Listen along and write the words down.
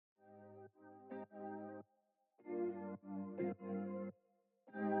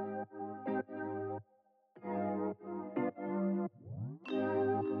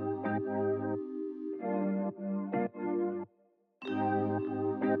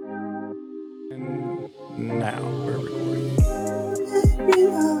Now we're recording.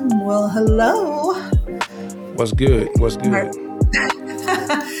 Well, hello. What's good? What's good?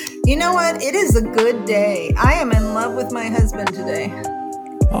 You know what? It is a good day. I am in love with my husband today.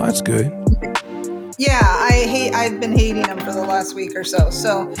 Oh, that's good. Yeah, I've been hating him for the last week or so.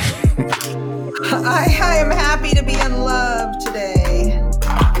 So I am happy to be in love today.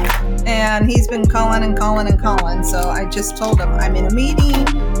 And he's been calling and calling and calling. So I just told him I'm in a meeting.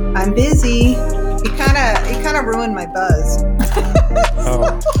 I'm busy. He kind of ruined my buzz.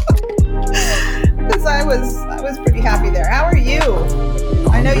 Because I was pretty happy there. How are you?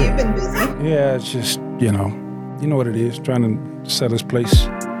 I know you've been busy. Yeah, it's just, you know what it is, trying to sell his place.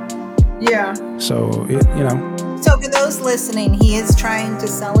 Yeah. So, So for those listening, he is trying to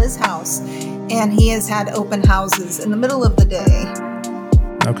sell his house, and he has had open houses in the middle of the day.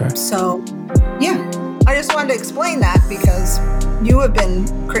 Okay. So, yeah, I just wanted to explain that because you have been,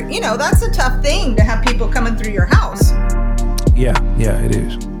 that's a tough thing to have people coming through your house. Yeah, it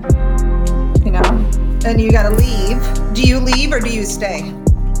is. And you got to leave. Do you leave or do you stay?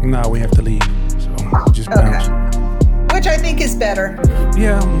 No, we have to leave. So just bounce. Okay. Which I think is better.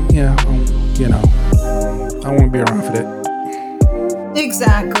 Yeah. I want to be around for that.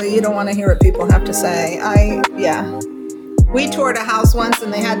 Exactly. You don't want to hear what people have to say. We toured a house once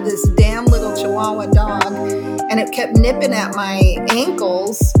and they had this damn little Chihuahua dog and it kept nipping at my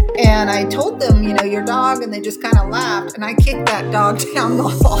ankles. And I told them, your dog, and they just kind of laughed. And I kicked that dog down the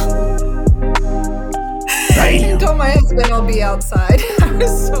hall. Damn. I told my husband I'll be outside. I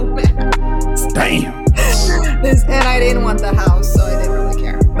was so mad. Damn. And I didn't want the house, so I didn't really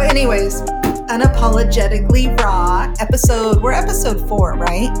care. But anyways, Unapologetically Raw we're episode 4,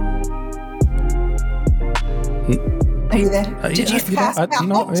 right? Are you there? Did you pass out?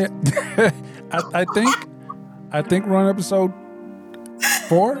 No, I think we're on episode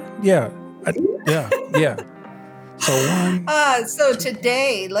 4. Yeah. So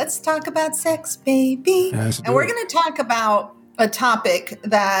today, let's talk about sex, baby. And we're going to talk about a topic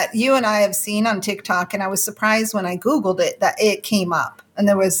that you and I have seen on TikTok, and I was surprised when I Googled it that it came up, and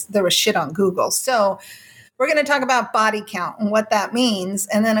there was shit on Google. So we're going to talk about body count and what that means,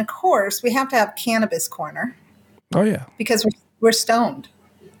 and then of course we have to have Cannabis Corner. Oh yeah, because we're stoned.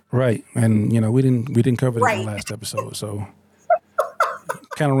 Right, and we didn't cover that in the last episode, so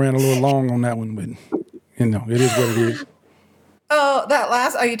kind of ran a little long on that one, but it is what it is. Oh,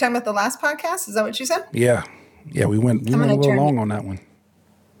 are you talking about the last podcast? Is that what you said? Yeah, we went a little long on that one.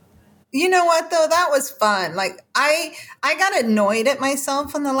 You know what though? That was fun. Like I got annoyed at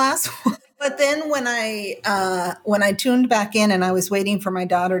myself on the last one. But then when I tuned back in and I was waiting for my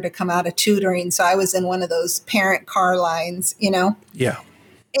daughter to come out of tutoring, so I was in one of those parent car lines, Yeah.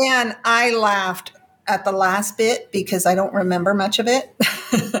 And I laughed at the last bit because I don't remember much of it.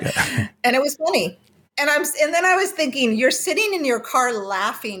 Yeah. And it was funny. And then I was thinking, you're sitting in your car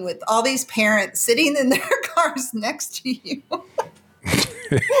laughing with all these parents sitting in their cars next to you.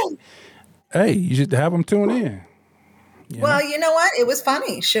 Hey, you should have them tune in. Well, you know what? It was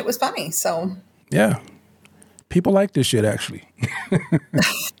funny. Shit was funny. So yeah, people like this shit actually.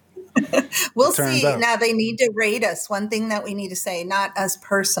 We'll see. Now they need to rate us. One thing that we need to say, not us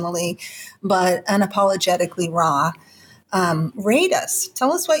personally, but Unapologetically Raw. Rate us.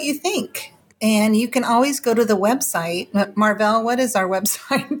 Tell us what you think. And you can always go to the website. Marvell, what is our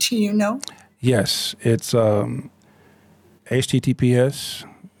website? Do you know? Yes, it's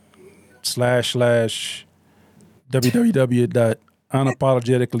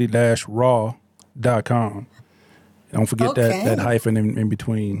Don't forget that hyphen in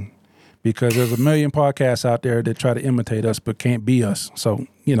between, because there's a million podcasts out there that try to imitate us but can't be us. So,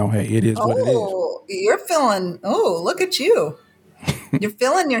 hey, it is what it is. Look at you. You're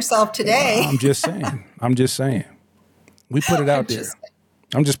feeling yourself today. Well, I'm just saying. We put it out there.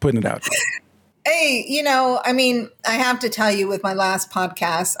 I'm just putting it out there. Hey, I have to tell you, with my last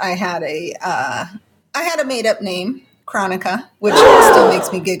podcast, I had a made up name, Chronica, which still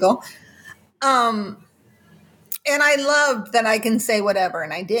makes me giggle. And I love that I can say whatever,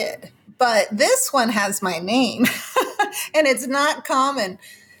 and I did. But this one has my name, and it's not common.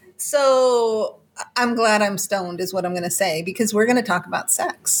 So I'm glad I'm stoned is what I'm going to say, because we're going to talk about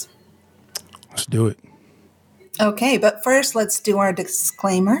sex. Let's do it. Okay, but first let's do our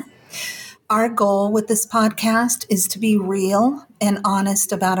disclaimer. Our goal with this podcast is to be real and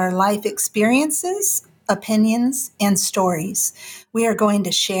honest about our life experiences, opinions, and stories. We are going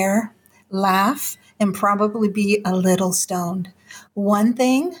to share, laugh, and probably be a little stoned. One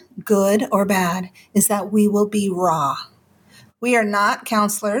thing, good or bad, is that we will be raw. We are not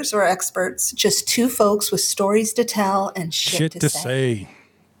counselors or experts, just two folks with stories to tell and shit to say.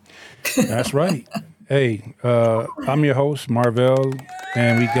 That's right. Hey, I'm your host, Marvell,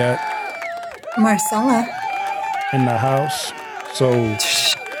 and we got Marcella. in the house. So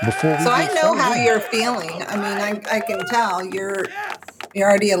before we So I get know how started, you're feeling. I mean, I can tell you're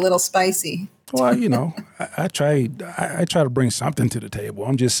already a little spicy. well, I try to bring something to the table.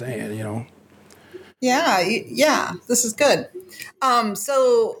 I'm just saying, Yeah, this is good.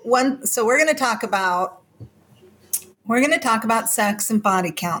 So we're going to talk about sex and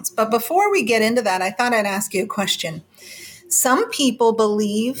body counts. But before we get into that, I thought I'd ask you a question. Some people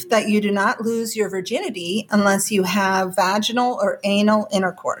believe that you do not lose your virginity unless you have vaginal or anal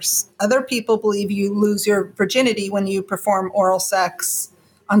intercourse. Other people believe you lose your virginity when you perform oral sex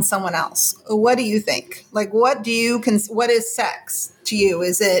on someone else. What do you think? Like, what is sex to you?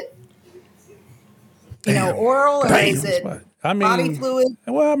 Is it, oral, or is damn. it I body mean, fluid?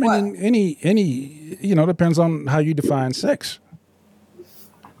 well, I mean, What? in any, depends on how you define sex.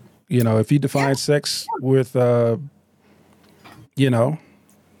 If you Yeah. define sex with,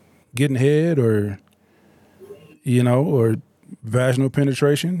 getting head or vaginal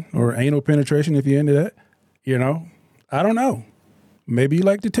penetration or anal penetration, if you're into that, I don't know. Maybe you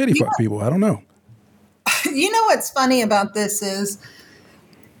like to titty You fuck people. I don't know. You know what's funny about this is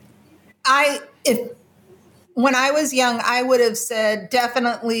if when I was young, I would have said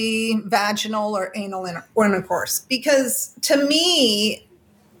definitely vaginal or anal intercourse, because to me,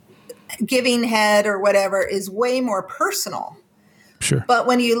 giving head or whatever is way more personal. Sure. But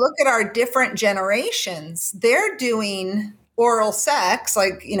when you look at our different generations, they're doing oral sex,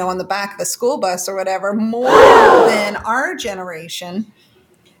 like, on the back of the school bus or whatever, more than our generation.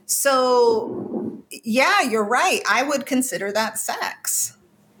 So, yeah, you're right. I would consider that sex.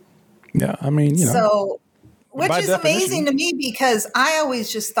 Yeah, I mean, So, which by is amazing definition. to me, because I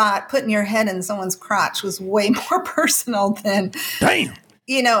always just thought putting your head in someone's crotch was way more personal than, Damn.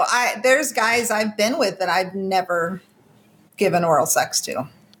 there's guys I've been with that I've never given oral sex to.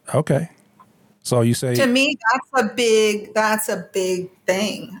 Okay. So you say, To me, that's a big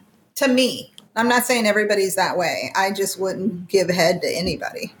thing. To me. I'm not saying everybody's that way. I just wouldn't give head to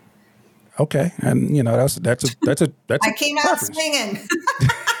anybody. okay, and that's I a came out preference. swinging.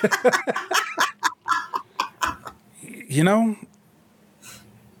 You know,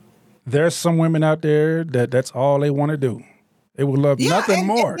 there's some women out there that's all they want to do. They would love Yeah, nothing and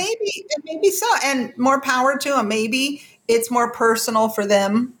more. maybe so, and more power to them. Maybe it's more personal for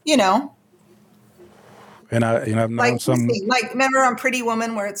them, And I've known like some. kissing. Like, remember on Pretty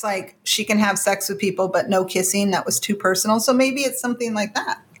Woman, where it's like she can have sex with people but no kissing? That was too personal. So maybe it's something like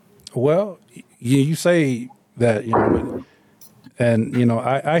that. Well, you say that, and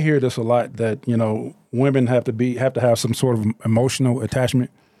I hear this a lot, that women have to have some sort of emotional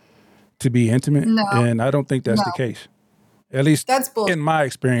attachment to be intimate, No, and I don't think that's no, the case. At least that's bullshit. in my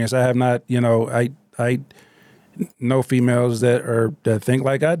experience, I have not. I know females that think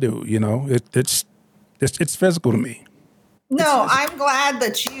like I do. It's physical to me. It's No, physical. I'm glad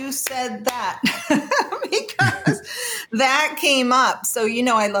that you said that because that came up. So,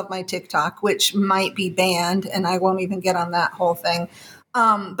 I love my TikTok, which might be banned, and I won't even get on that whole thing.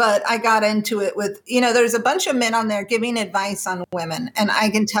 But I got into it with, there's a bunch of men on there giving advice on women. And I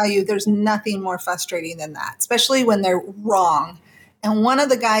can tell you there's nothing more frustrating than that, especially when they're wrong. And one of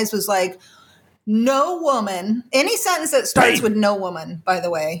the guys was like, no woman, any sentence that starts with no woman, by the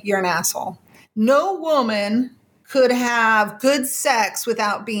way, you're an asshole. No woman could have good sex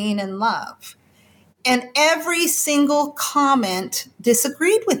without being in love. And every single comment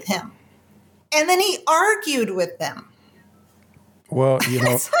disagreed with him. And then he argued with them. Well,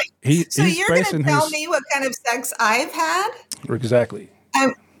 It's like, so he's you're going to basing tell his me what kind of sex I've had? exactly. I,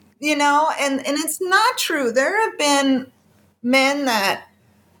 and it's not true. There have been men that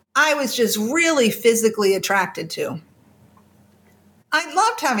I was just really physically attracted to. I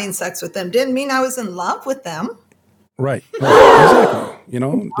loved having sex with them. Didn't mean I was in love with them. Right.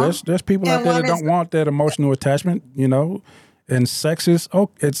 Exactly. There's people out And there one that is, don't want that emotional attachment. And sex is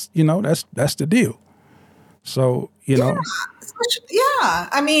it's that's the deal. So yeah.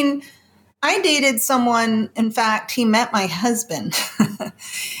 I mean, I dated someone, in fact, he met my husband.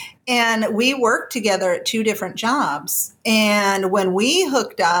 And we worked together at two different jobs. And when we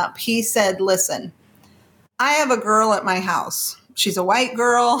hooked up, he said, listen, I have a girl at my house. She's a white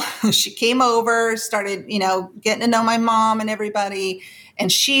girl. She came over, started, getting to know my mom and everybody.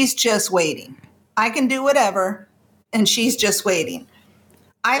 And she's just waiting. I can do whatever. And she's just waiting.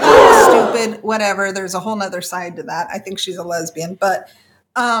 I thought it was stupid, whatever. There's a whole nother side to that. I think she's a lesbian. But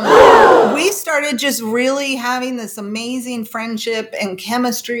We started just really having this amazing friendship and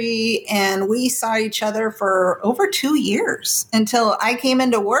chemistry, and we saw each other for over 2 years until I came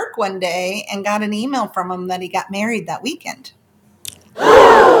into work one day and got an email from him that he got married that weekend.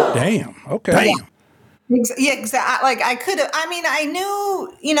 Damn. Okay. Yeah. Yeah, exactly. Like I could have, I mean, I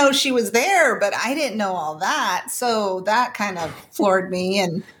knew, she was there, but I didn't know all that. So that kind of floored me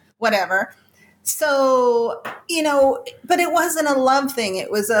and whatever. So, but it wasn't a love thing.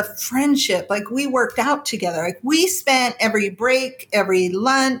 It was a friendship. Like we worked out together. Like we spent every break, every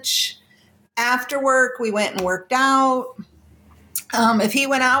lunch, after work, we went and worked out. If he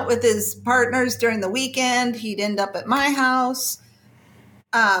went out with his partners during the weekend, he'd end up at my house.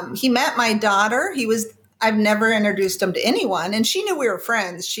 He met my daughter. I've never introduced him to anyone, and she knew we were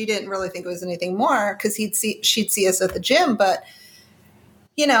friends. She didn't really think it was anything more because she'd see us at the gym, but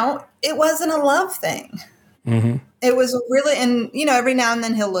it wasn't a love thing. Mm-hmm. It was really, and every now and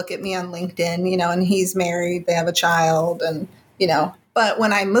then he'll look at me on LinkedIn, and he's married, they have a child, and but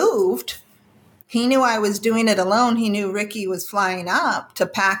when I moved, he knew I was doing it alone. He knew Ricky was flying up to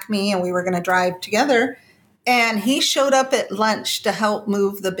pack me, and we were going to drive together. And he showed up at lunch to help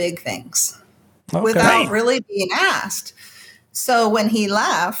move the big things. Okay. Without really being asked. So when he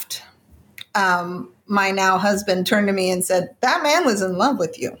left, my now husband turned to me and said, that man was in love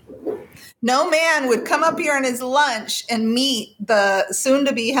with you. No man would come up here on his lunch and meet the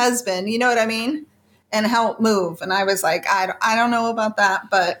soon-to-be husband, you know what I mean, and help move. And I was like, I don't know about that,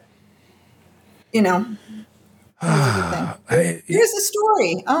 but, it was a good thing. Here's the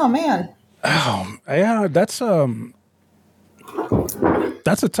story. Oh, man. Oh, yeah, that's a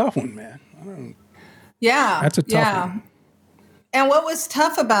tough one, man. Yeah. That's a tough one. And what was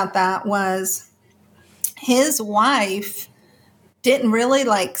tough about that was his wife didn't really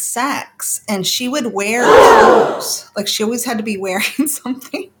like sex, and she would wear clothes. Like she always had to be wearing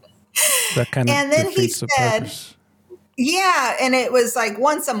something. That kind of and then defeats he the said, purpose. Yeah, and it was like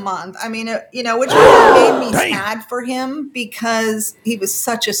once a month. I mean, which really made me sad for him because he was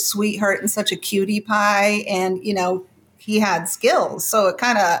such a sweetheart and such a cutie pie, and he had skills. So it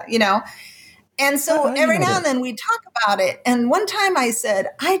kind of, and so every now and then we talk about it. And one time I said,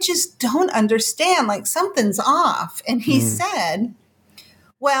 I just don't understand, like something's off. And he said,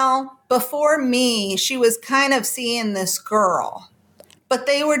 well, before me, she was kind of seeing this girl, but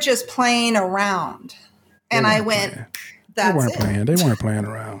they were just playing around. And I went, that's it. They weren't playing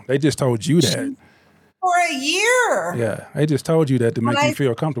around. They just told you that. For a year. Yeah. They just told you that to make you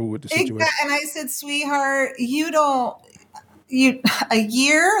feel comfortable with the situation. And I said, sweetheart, a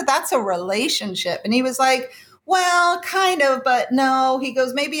year? That's a relationship. And he was like, well, kind of, but no. He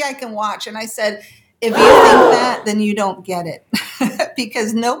goes, maybe I can watch. And I said, if you think that, then you don't get it.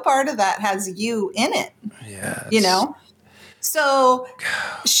 Because no part of that has you in it. Yeah. So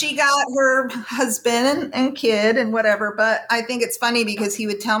she got her husband and kid and whatever, but I think it's funny because he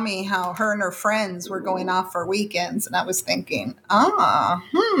would tell me how her and her friends were going off for weekends, and I was thinking, Yeah.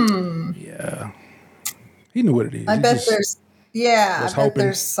 He knew what it is. I bet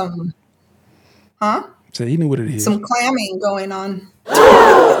there's some, So he knew what it is. Some clamming going on.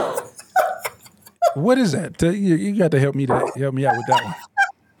 What is that? You got to help me out with that one.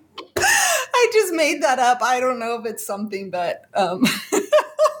 I just made that up. I don't know if it's something, but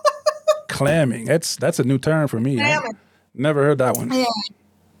clamming. That's a new term for me. Never heard that one.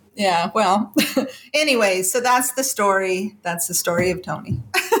 Yeah. Well, anyway, so that's the story. That's the story of Tony.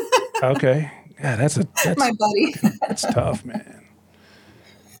 Okay. Yeah, that's my buddy. That's tough, man.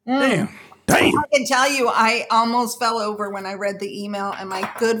 Damn. I can tell you, I almost fell over when I read the email, and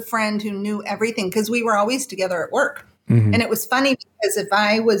my good friend who knew everything, because we were always together at work. Mm-hmm. And it was funny because if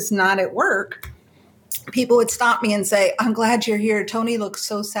I was not at work, people would stop me and say, I'm glad you're here. Tony looked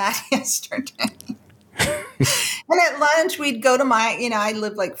so sad yesterday. And at lunch, we'd go to I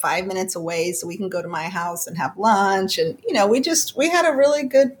live like 5 minutes away, so we can go to my house and have lunch. And, we had a really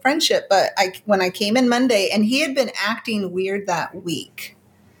good friendship. But when I came in Monday, and he had been acting weird that week.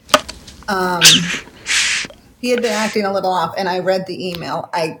 He had been acting a little off, and I read the email.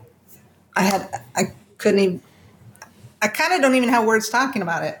 I couldn't even, I kind of don't even have words talking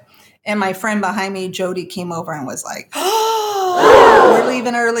about it. And my friend behind me, Jody, came over and was like, oh, we're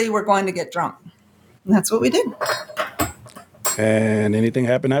leaving early. We're going to get drunk. And that's what we did. And anything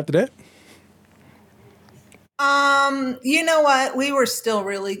happened after that? You know what? We were still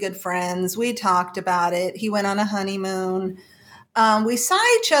really good friends. We talked about it. He went on a honeymoon. We saw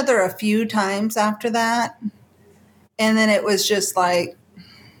each other a few times after that. And then it was just like,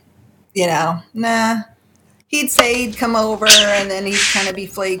 nah. He'd say he'd come over, and then he'd kind of be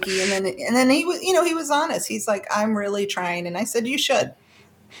flaky. And then he was, he was honest. He's like, I'm really trying. And I said, you should.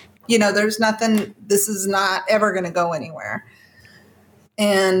 There's nothing, this is not ever going to go anywhere.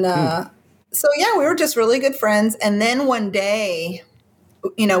 And so, yeah, we were just really good friends. And then one day,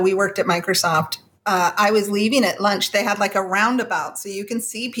 we worked at Microsoft. I was leaving at lunch. They had like a roundabout, so you can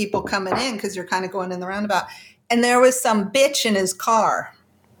see people coming in because you're kind of going in the roundabout. And there was some bitch in his car.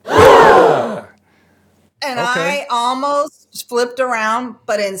 And I almost flipped around,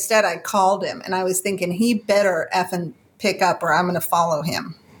 but instead I called him. And I was thinking he better effing pick up or I'm going to follow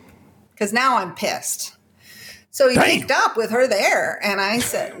him. Because now I'm pissed. So he picked up with her there. And I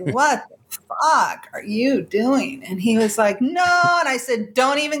said, what the fuck are you doing? And he was like, no. And I said,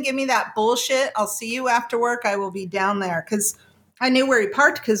 don't even give me that bullshit. I'll see you after work. I will be down there. Because I knew where he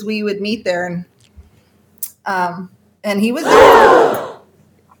parked because we would meet there. And he was there.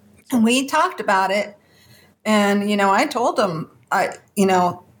 And we talked about it. And, I told him,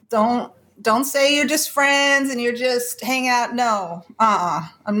 don't say you're just friends and you're just hanging out. No,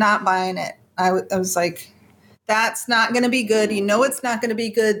 I'm not buying it. I was like, that's not going to be good. It's not going to be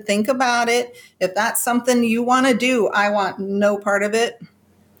good. Think about it. If that's something you want to do, I want no part of it.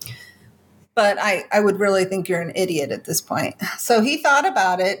 But I would really think you're an idiot at this point. So he thought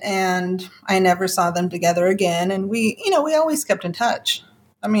about it and I never saw them together again. And we always kept in touch.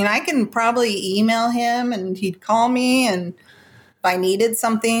 I mean, I can probably email him and he'd call me and if I needed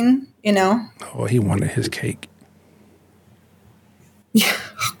something, Oh, he wanted his cake. Yeah.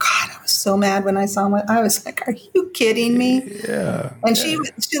 Oh, God, I was so mad when I saw him. I was like, are you kidding me? Yeah. And she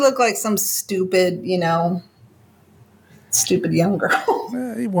looked like some stupid, stupid young girl.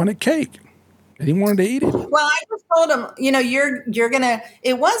 Yeah, he wanted cake. And he wanted to eat it. Well, I just told him, you're going to,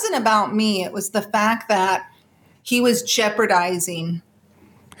 it wasn't about me. It was the fact that he was jeopardizing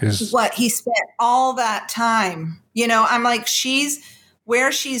what he spent all that time. I'm like,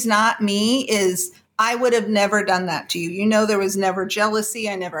 where she's not me is I would have never done that to you. There was never jealousy.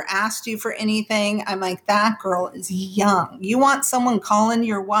 I never asked you for anything. I'm like, that girl is young. You want someone calling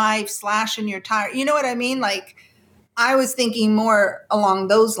your wife, slashing your tire. You know what I mean? Like, I was thinking more along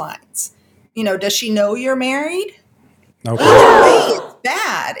those lines. Does she know you're married? Okay. Either way, it's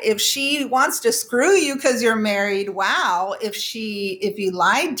bad. If she wants to screw you because you're married, wow. If you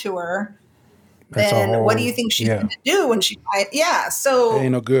lied to her, then what do you think she's going to do when she lied? Yeah. So it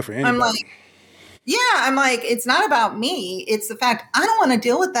ain't no good for anybody. I'm like, it's not about me. It's the fact I don't want to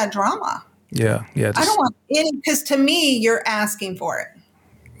deal with that drama. Yeah. Yeah. I don't want any, because to me, you're asking for it.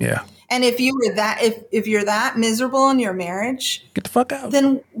 Yeah. And if you were that, if you're that miserable in your marriage, get the fuck out.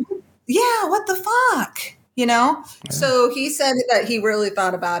 Then yeah, what the fuck? Yeah. So he said that he really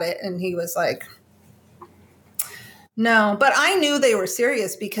thought about it and he was like, no, but I knew they were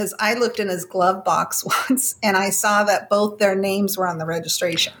serious because I looked in his glove box once and I saw that both their names were on the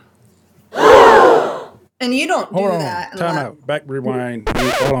registration. And you don't do that. Time out. Back, rewind.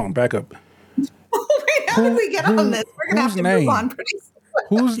 Hold on. Back up. How did we get on this? We're going to have to move on pretty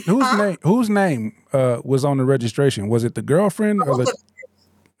soon. Whose name was on the registration? Was it the girlfriend or the...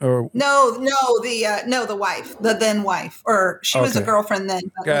 No, the wife, the then wife, or she was a girlfriend then.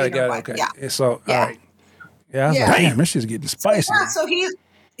 Got it. Okay. Yeah. So, all right. Yeah, I was like, damn, this shit's getting spicy. So he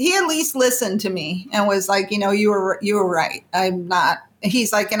at least listened to me and was like, you were right. I'm not.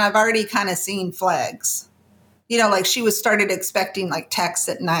 He's like, and I've already kind of seen flags. Like she was started expecting like texts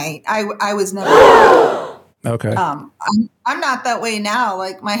at night. I was never. Okay. I'm not that way now.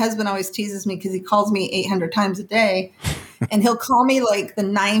 Like my husband always teases me because he calls me 800 times a day. And he'll call me like the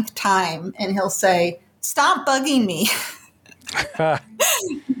 9th time and he'll say, stop bugging me.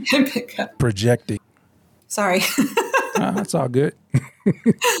 Projecting. Sorry. That's all good.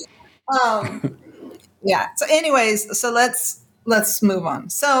 Yeah. So anyways, so let's move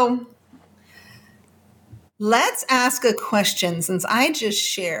on. So let's ask a question since I just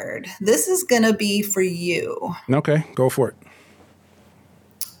shared. This is going to be for you. Okay. Go for it.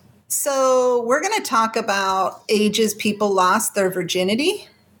 So we're going to talk about ages people lost their virginity.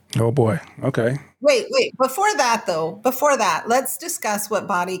 Oh, boy. Okay. Wait. Before that, let's discuss what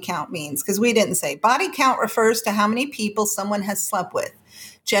body count means because we didn't say. Body count refers to how many people someone has slept with.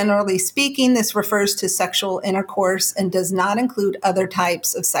 Generally speaking, this refers to sexual intercourse and does not include other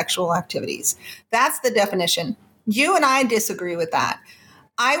types of sexual activities. That's the definition. You and I disagree with that.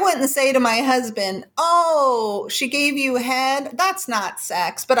 I wouldn't say to my husband, oh, she gave you head. That's not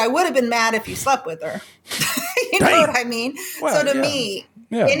sex. But I would have been mad if you slept with her. You know what I mean? Well, so to me,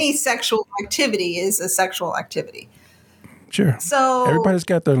 any sexual activity is a sexual activity. Sure. So everybody's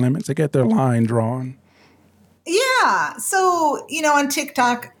got their limits. They got their line drawn. Yeah. So, on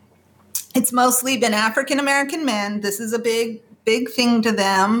TikTok, it's mostly been African-American men. This is a big thing to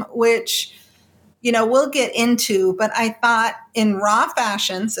them, which we'll get into, but I thought in raw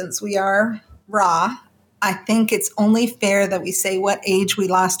fashion, since we are raw, I think it's only fair that we say what age we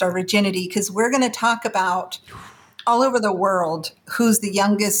lost our virginity, because we're going to talk about all over the world who's the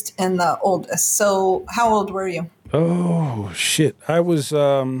youngest and the oldest. So how old were you? Oh, shit. I was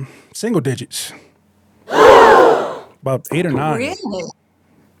single digits, about 8 or 9. Really?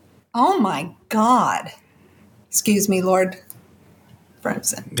 Oh my God. Excuse me, Lord.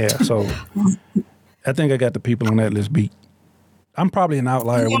 Frozen. Yeah, so I think I got the people on that list beat. I'm probably an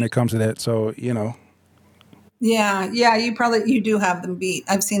outlier when it comes to that, so, Yeah, you do have them beat.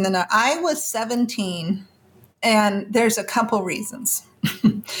 I've seen the. I was 17, and there's a couple reasons.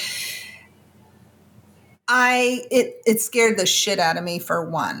 It scared the shit out of me, for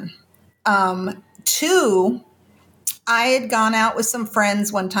one. Two, I had gone out with some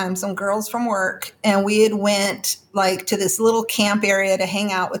friends one time, some girls from work, and we had went like to this little camp area to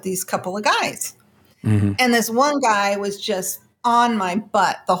hang out with these couple of guys. Mm-hmm. And this one guy was just on my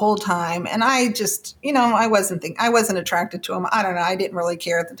butt the whole time. And I just, I wasn't attracted to him. I don't know. I didn't really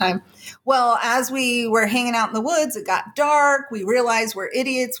care at the time. Well, as we were hanging out in the woods, it got dark. We realized we're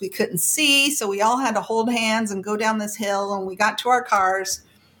idiots. We couldn't see. So we all had to hold hands and go down this hill. And we got to our cars.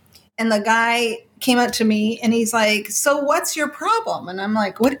 And the guy came up to me and he's like, "So what's your problem?" And I'm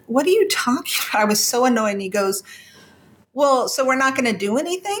like, what are you talking about? I was so annoyed. And he goes, "Well, so we're not going to do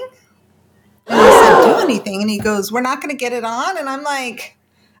anything?" And I said, "Do anything?" And he goes, "We're not going to get it on." And I'm like,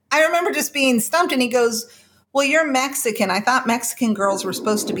 I remember just being stumped. And he goes, "Well, you're Mexican. I thought Mexican girls were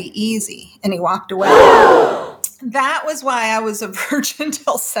supposed to be easy." And he walked away. That was why I was a virgin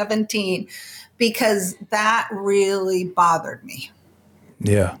till 17, because that really bothered me.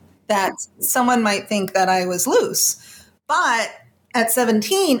 Yeah. That someone might think that I was loose. But at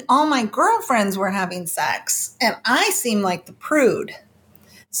 17, all my girlfriends were having sex, and I seemed like the prude.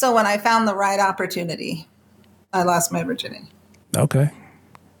 So when I found the right opportunity, I lost my virginity. Okay.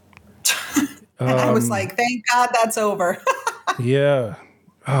 And I was like, thank God that's over. Yeah.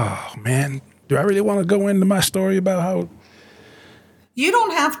 Oh, man. Do I really want to go into my story about how... You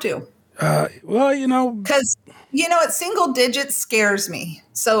don't have to. Well, Because, single digits scares me.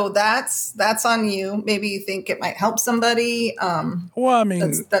 So that's on you. Maybe you think it might help somebody. Well, I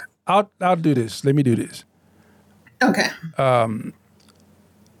mean, I'll do this. Let me do this. Okay.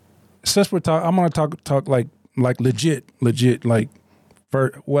 Since we're talking, I'm going to talk like legit, like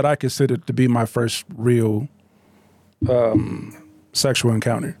for what I consider to be my first real sexual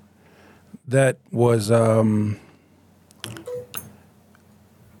encounter. That was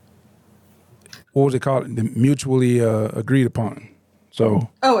what was it called? The mutually agreed upon. So.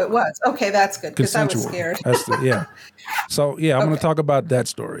 Oh, it was. Okay, that's good, because I was scared. Yeah. So yeah, I'm going to talk about that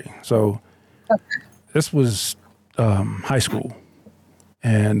story. So this was high school,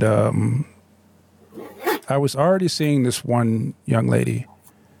 and I was already seeing this one young lady.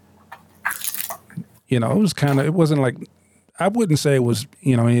 It wasn't like, I wouldn't say it was,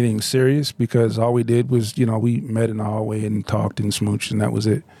 anything serious, because all we did was, we met in the hallway and talked and smooched, and that was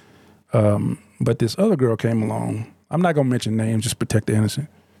it. But this other girl came along. I'm not going to mention names, just protect the innocent,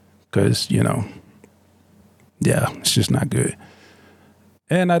 because, yeah, it's just not good.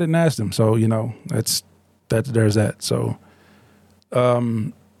 And I didn't ask them. So, there's that. So,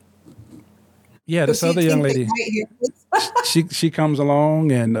 yeah, this other young lady, she comes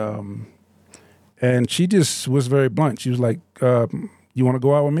along, and she just was very blunt. She was like, "You want to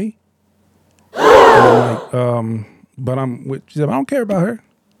go out with me?" And I'm like, "But I'm with." She said, "I don't care about her."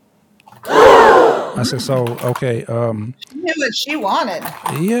 I said, "So, okay." She knew what she wanted.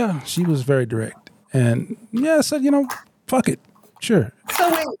 Yeah, she was very direct. And yeah, I said, fuck it. Sure.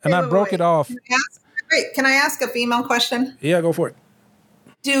 So I broke it off. Can I ask a female question? Yeah, go for it.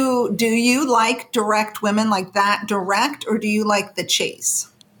 Do you like direct women, like that direct, or do you like the chase?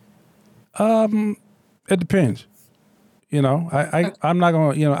 It depends. I'm not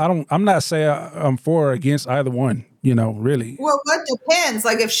gonna, I'm not saying I'm for or against either one, really. Well, that depends.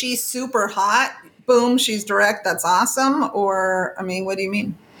 Like, if she's super hot, boom, she's direct, that's awesome. Or, I mean, what do you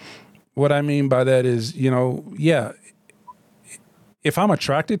mean? What I mean by that is, yeah, if I'm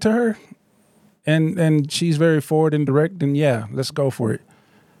attracted to her and she's very forward and direct, then yeah, let's go for it.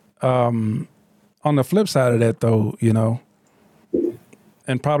 On the flip side of that, though,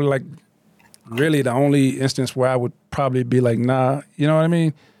 and probably like really the only instance where I would probably be like, nah, you know what I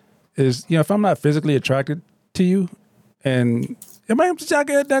mean, is, if I'm not physically attracted to you, and it might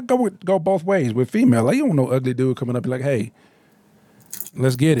that go both ways with female. Like, you don't want no ugly dude coming up and be like, "Hey,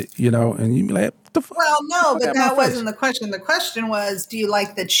 let's get it," and you be like, "What the fuck?" Well, no, but that wasn't the question. The question was, do you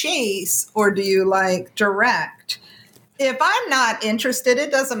like the chase or do you like direct? if I'm not interested,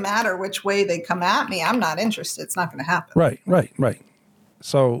 it doesn't matter which way they come at me. I'm not interested. It's not going to happen. Right.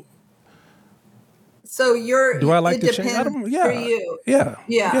 So do I like it to change? I depends don't. for Yeah, you. yeah,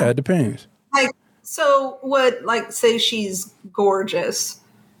 Yeah. yeah. It depends. Like, so would, like, say she's gorgeous,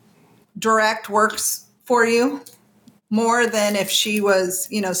 direct works for you more than if she was,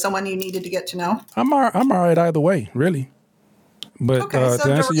 someone you needed to get to know? I'm all right either way, really. But Okay, so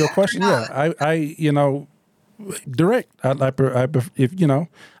to answer direct your or question, not? yeah, direct. If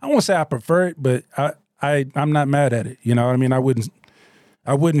I won't say I prefer it, but I'm not mad at it. You know what I mean? I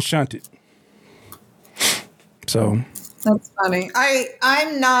wouldn't shunt it. So That's funny.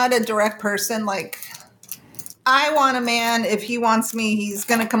 I'm not a direct person. Like, I want a man, if he wants me, he's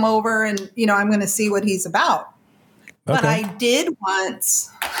going to come over and, I'm going to see what he's about. But okay, I did once.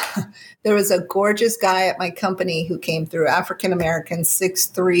 There was a gorgeous guy at my company who came through, African American,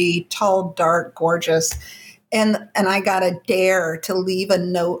 6'3", tall, dark, gorgeous. And I got a dare to leave a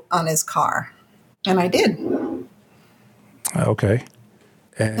note on his car. And I did. okay,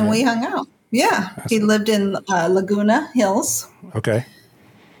 And we hung out. Yeah. He lived in Laguna Hills. okay.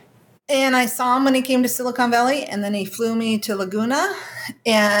 And I saw him when he came to Silicon Valley, and then he flew me to Laguna,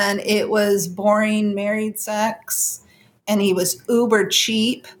 and it was boring married sex, and he was uber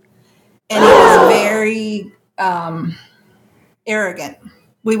cheap, and he was very arrogant.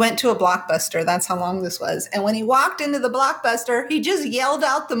 We went to a Blockbuster. That's how long this was. And when he walked into the Blockbuster, he just yelled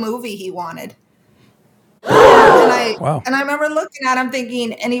out the movie he wanted. Wow. And I remember looking at him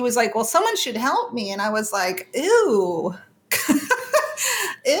thinking, and he was like, well, someone should help me. And I was like, ew.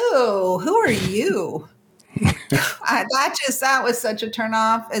 Ew, who are you? That was such a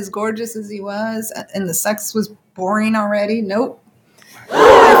turnoff, as gorgeous as he was, and the sex was boring already. Nope.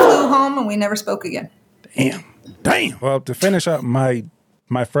 I flew home and we never spoke again. Damn. Well, to finish up my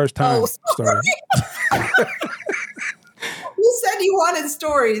first time story. You said you wanted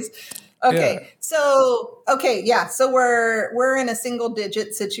stories. Okay. Yeah. So we're in a single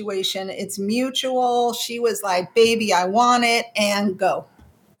digit situation. It's mutual. She was like, baby, I want it, and go.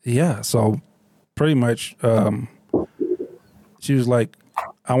 Yeah. So pretty much, she was like,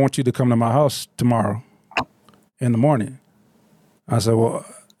 I want you to come to my house tomorrow in the morning. I said, well,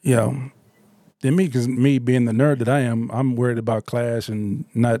 then because me being the nerd that I am, I'm worried about class and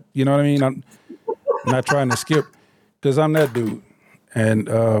not, you know what I mean? I'm not trying to skip because I'm that dude. And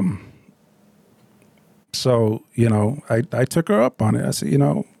so, I took her up on it. I said,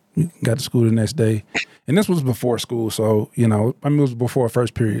 got to school the next day. And this was before school. So, it was before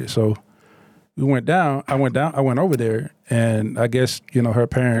first period. So we went down. I went over there. And I guess, her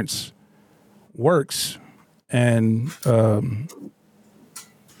parents works. And,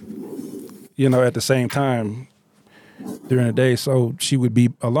 at the same time during the day. So she would be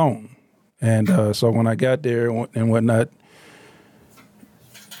alone. And so when I got there and whatnot,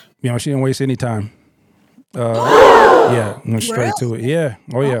 she didn't waste any time. Went straight to it. Yeah.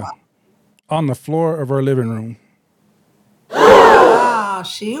 Oh, yeah. On the floor of our living room. Wow,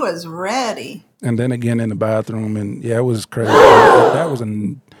 she was ready. And then again in the bathroom. And yeah, it was crazy.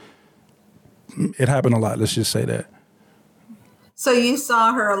 It happened a lot. Let's just say that. So you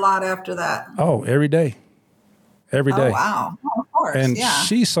saw her a lot after that? Oh, every day. Every day. Oh, wow. Oh, of course. And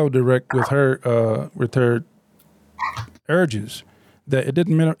she's so direct with her urges that it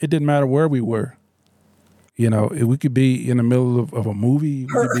didn't matter where we were. We could be in the middle of a movie.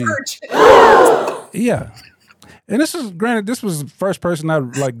 Yeah. And this was the first person I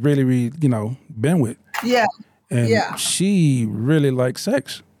really, been with. Yeah. And she really liked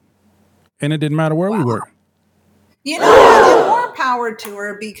sex. And it didn't matter where we were. You know what? And more power to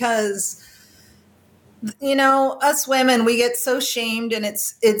her, because us women, we get so shamed, and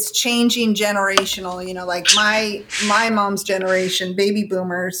it's changing generational. Like my mom's generation, baby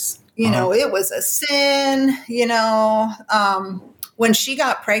boomers. It was a sin. When she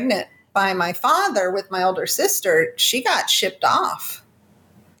got pregnant by my father with my older sister, she got shipped off.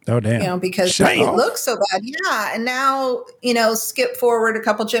 Oh, damn. Because it looks so bad. Yeah. And now, skip forward a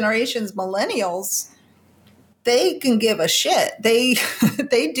couple generations, millennials, they can give a shit. They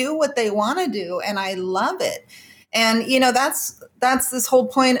do what they want to do, and I love it. And that's this whole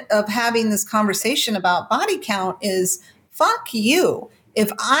point of having this conversation about body count is, fuck you. If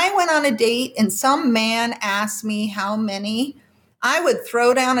I went on a date and some man asked me how many, I would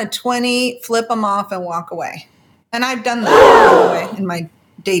throw down a 20, flip them off, and walk away. And I've done that, by the way, in my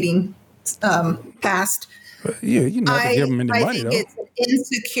dating past. Yeah, you not to give them any money, I think it's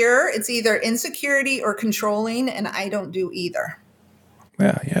insecure. It's either insecurity or controlling, and I don't do either.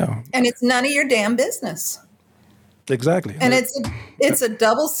 Yeah. And it's none of your damn business. Exactly. And it's a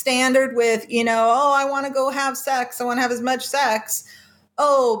double standard with, oh, I want to go have sex. I want to have as much sex.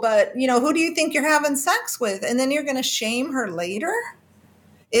 Oh, but who do you think you're having sex with? And then you're going to shame her later.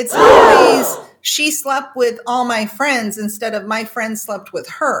 It's always she slept with all my friends instead of my friends slept with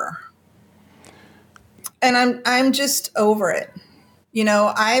her. And I'm just over it.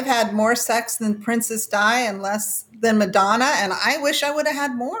 I've had more sex than Princess Di and less than Madonna, and I wish I would have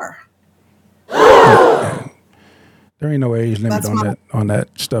had more. There ain't no age limit That's on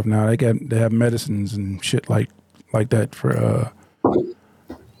that stuff now. They have medicines and shit like that for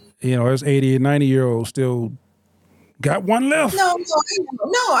there's 80 and 90-year-olds still got one left. No,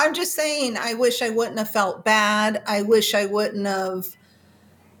 I'm just saying I wish I wouldn't have felt bad. I wish I wouldn't have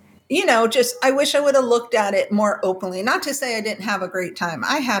I wish I would have looked at it more openly. Not to say I didn't have a great time.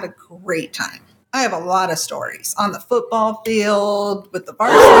 I had a great time. I have a lot of stories on the football field with the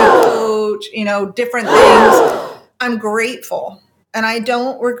varsity coach, different things. I'm grateful and I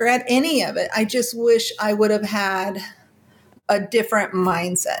don't regret any of it. I just wish I would have had a different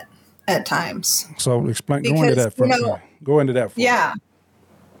mindset at times. So explain, go into that for me. Yeah.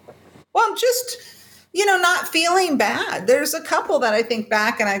 Well, just, not feeling bad. There's a couple that I think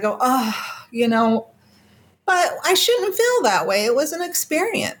back and I go, but I shouldn't feel that way. It was an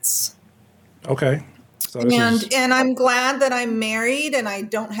experience. Okay. So and I'm glad that I'm married and I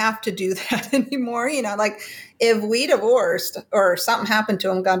don't have to do that anymore. Like if we divorced or something happened to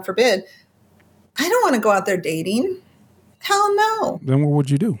him, God forbid, I don't want to go out there dating. Hell no. Then what would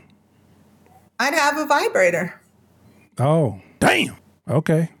you do? I'd have a vibrator. Oh, damn.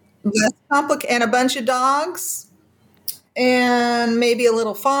 Okay. That's complicated. And a bunch of dogs and maybe a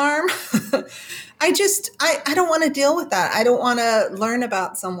little farm. I don't want to deal with that. I don't want to learn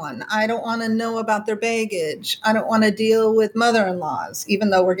about someone. I don't want to know about their baggage. I don't want to deal with mother-in-laws. Even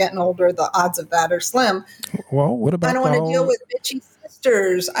though we're getting older, the odds of that are slim. Well, what about I don't want to deal with bitchy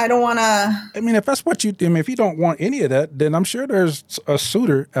sisters. I don't want to. I mean, if that's what if you don't want any of that, then I'm sure there's a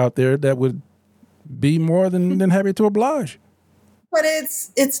suitor out there that would be more than happy to oblige. But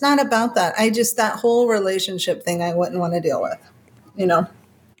it's not about that. That whole relationship thing I wouldn't want to deal with,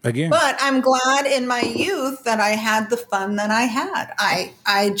 Again. But I'm glad in my youth that I had the fun that I had.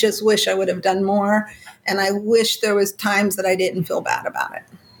 I just wish I would have done more. And I wish there was times that I didn't feel bad about it.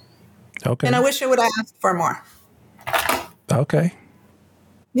 Okay. And I wish I would have asked for more. Okay.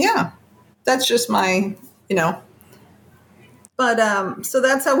 Yeah. That's just my, But so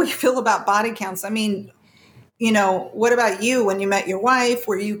that's how we feel about body counts. I mean, what about you when you met your wife?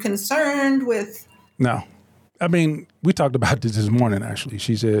 Were you concerned with? No. I mean, we talked about this morning, actually.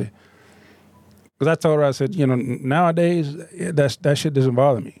 She said, because I told her, I said, nowadays, that shit doesn't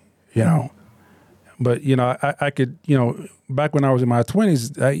bother me, But, I could, back when I was in my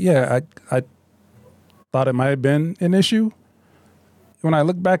 20s, I thought it might have been an issue. When I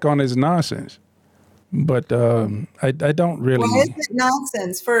look back on it, it's nonsense. But I don't really. Why is it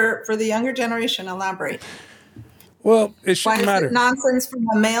nonsense for the younger generation? Elaborate. Well, it shouldn't matter. Why is it nonsense from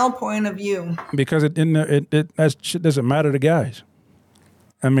a male point of view? Because that shit doesn't matter to guys.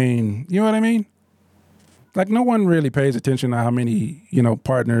 I mean, you know what I mean? Like no one really pays attention to how many,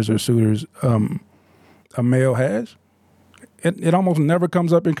 partners or suitors a male has. It almost never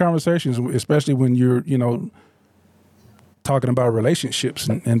comes up in conversations, especially when you're, talking about relationships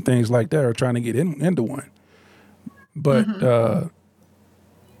and things like that or trying to get into one. But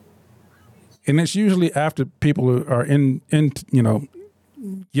and it's usually after people are in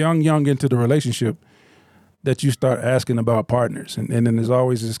young into the relationship that you start asking about partners. And then there's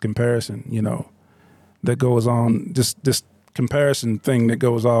always this comparison, that goes on, this comparison thing that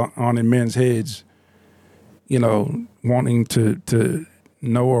goes on in men's heads, wanting to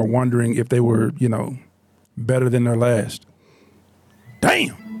know or wondering if they were, better than their last.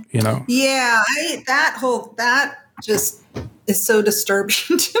 Damn, Yeah, that just is so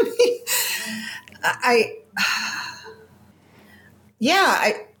disturbing to me. I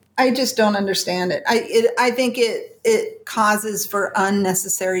just don't understand it. I think it causes for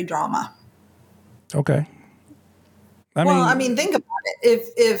unnecessary drama. Okay. I mean, think about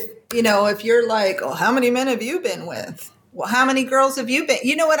it. If you're like, oh, how many men have you been with? Well, how many girls have you been?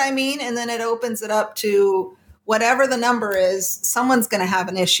 You know what I mean? And then it opens it up to whatever the number is, someone's going to have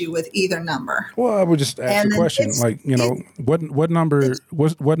an issue with either number. Well, I would just ask the question, what number is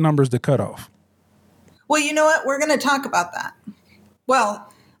the cutoff? Well, you know what? We're going to talk about that. Well,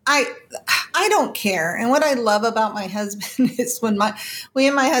 I don't care. And what I love about my husband is when we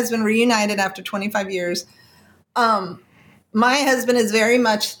and my husband reunited after 25 years, My husband is very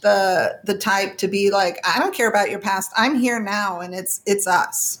much the type to be like, I don't care about your past. I'm here now, and it's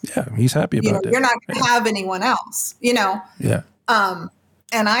us. Yeah, he's happy You know, about that. you're not going Yeah. to have anyone else. You know, Yeah. and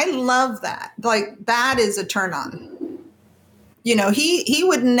I love that. Like that is a turn on. You know, he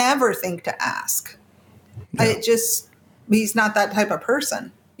would never think to ask. Yeah. He's not that type of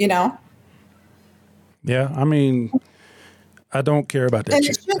person. You know, Yeah. I mean, I don't care about that and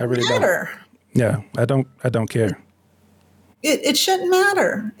it shit. I shouldn't really don't. matter. Yeah. I don't care. It shouldn't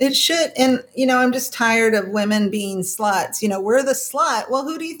matter. It should. And, you know, I'm just tired of women being sluts. You know, we're the slut. Well,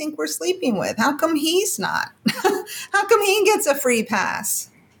 who do you think we're sleeping with? How come he's not? How come he gets a free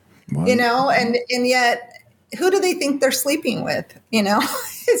pass? You Well, know, and yet who do they think they're sleeping with? You know,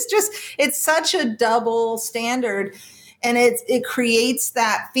 it's such a double standard. And it creates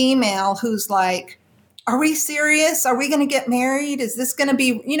that female who's like, are we serious? Are we going to get married? Is this going to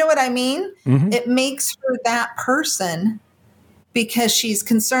be, you know what I mean? mm-hmm. It makes her that person because she's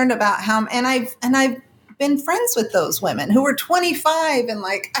concerned about how, and I've been friends with those women who were 25 and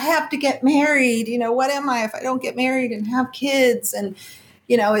like, I have to get married. You know, what am I if I don't get married and have kids? And,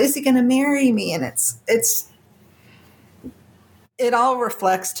 you know, is he going to marry me? And it all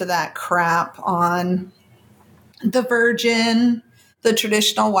reflects to that crap on the virgin, the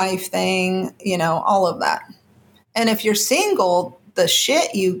traditional wife thing, you know, all of that. And if you're single, the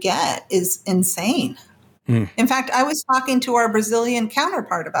shit you get is insane. In fact, I was talking to our Brazilian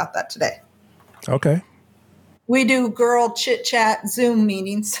counterpart about that today. Okay. We do girl chit chat Zoom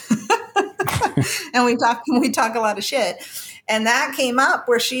meetings, and we talk a lot of shit. And that came up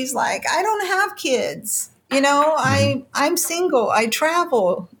where she's like, "I don't have kids. You know, I'm single. I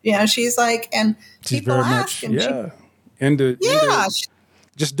travel. You know." She's like, and She's people very ask, much, and she, yeah. Into yeah,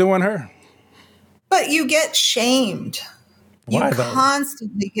 just doing her. but you get shamed. You Why though?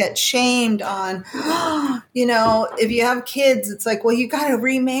 constantly get shamed on, you know, if you have kids, it's like, well, you got to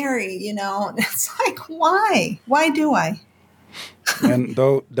remarry, you know. And it's like, why? Why do I? And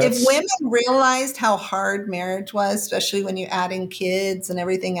though If that's women realized how hard marriage was, especially when you add in kids and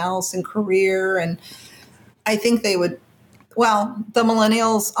everything else and career, and I think they would, well, the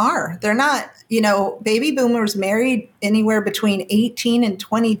millennials are. They're not, you know, baby boomers married anywhere between 18 and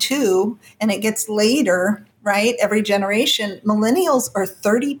 22, and it gets later, right? Every generation. Millennials are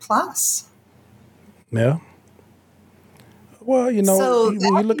 30 plus. yeah. Well, you know, So when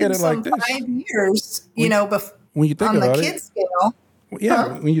you that look at it gives like them this, 5 years, you when know, when you think on the about kid it, scale. yeah,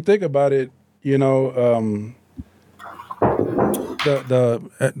 Huh? when you think about it, you know,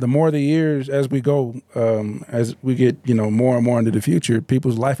 the more the years as we go, as we get, you know, more and more into the future,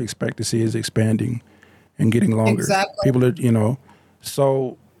 people's life expectancy is expanding and getting longer. Exactly. People are, you know,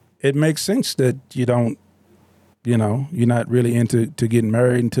 so it makes sense that you don't, you know, you're not really into getting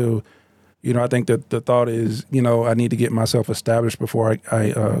married until, you know, I think that the thought is, you know, I need to get myself established before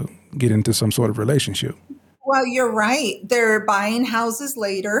I get into some sort of relationship. Well, you're right. They're buying houses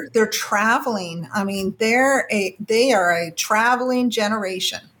later. They're traveling. I mean, they are a traveling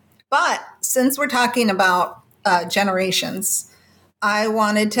generation. But since we're talking about generations, I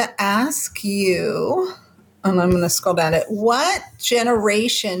wanted to ask you, and I'm going to scroll down it. What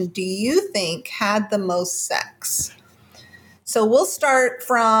generation do you think had the most sex? So we'll start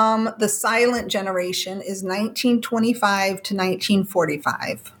from the silent generation is 1925 to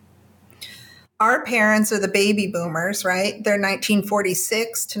 1945. Our parents are the baby boomers, right? They're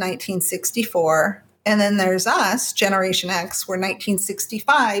 1946 to 1964. And then there's us, Generation X, we're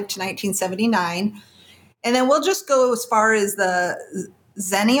 1965 to 1979. And then we'll just go as far as the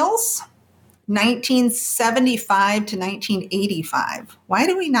Zennials, 1975 to 1985. Why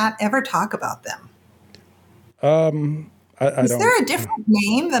do we not ever talk about them? I Is don't. there a different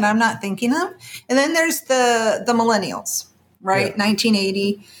name that I'm not thinking of? And then there's the millennials, right? Yeah.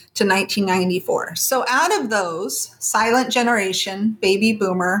 1980 to 1994. So out of those, silent generation, baby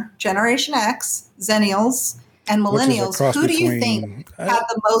boomer, Generation X, Zennials, and Which is a millennials, cross who do you think between had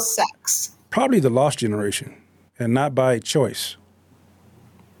the most sex? probably the lost generation, and not by choice.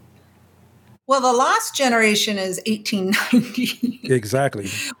 Well, the lost generation is 1890. Exactly.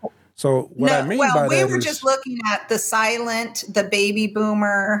 So what I No, mean well, by we that were just is looking at the silent, the baby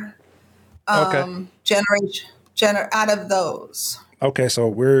boomer okay. generation, out of those. Okay, so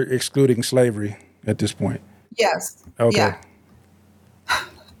we're excluding slavery at this point. Yes. Okay. Yeah.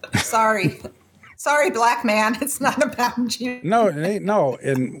 Sorry. Sorry, black man. It's not about you. No, it ain't. No,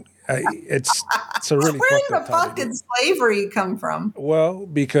 and it's a really Where fucked did up the fuck topic. did slavery come from? Well,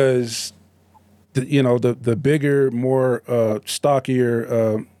 because you know the bigger, more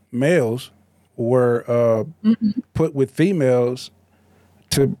stockier males were put with females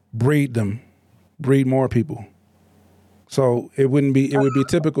to breed them, breed more people. So it wouldn't be. It would be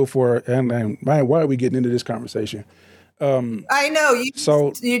typical for. And man, why are we getting into this conversation? I know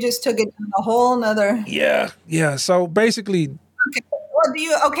So you just took it down a whole nother. yeah. So basically,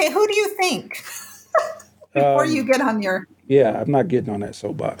 Okay. Who do you think before you get on your yeah, I'm not getting on that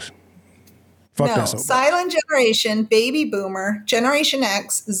soapbox. Fuck that no soapbox. silent generation, baby boomer, Generation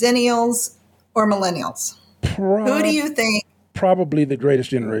X, Zennials, or Millennials? Who do you think? Probably the greatest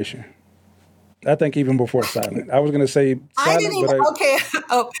generation. I think even before silent. I was going to say I didn't silent, even but okay.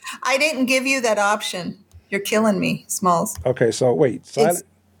 Oh, I didn't give you that option. You're killing me, Smalls. okay. So wait, silent,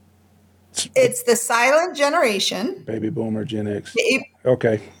 It's the silent generation. baby boomer, Gen X. It-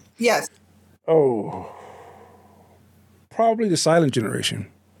 Okay. yes, Oh, probably the silent generation.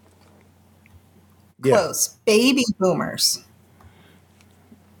 Yeah. close. Baby boomers.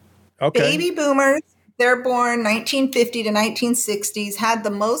 Okay. Baby boomers, they're born 1950 to 1960s, had the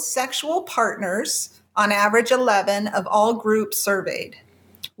most sexual partners, on average 11, of all groups surveyed,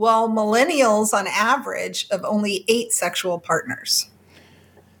 while millennials, on average, of only 8 sexual partners.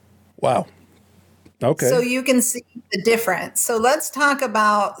 Wow. Okay. So you can see the difference. So let's talk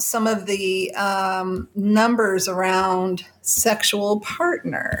about some of the numbers around sexual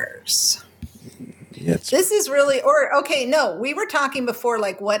partners. Yes. This is really, no, we were talking before,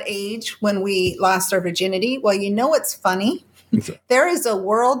 like what age when we lost our virginity. Well, you know what's funny? There is a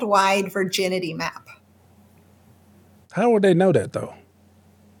worldwide virginity map. How would they know that though?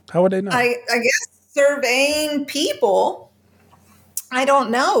 How would they know? I guess surveying people, I don't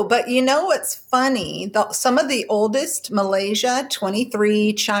know, but you know what's funny? Some of the oldest, Malaysia,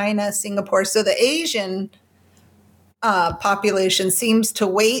 23, China, Singapore. So the Asian population seems to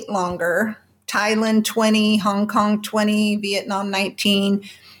wait longer. Thailand, 20, Hong Kong, 20, Vietnam, 19,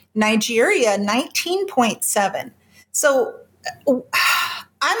 Nigeria, 19.7. So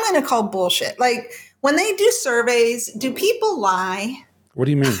I'm going to call bullshit. Like when they do surveys, do people lie? What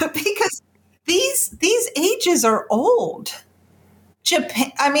do you mean? Because these ages are old.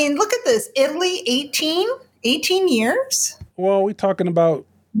 Japan, I mean, look at this. Italy, 18 years. Well, we're talking about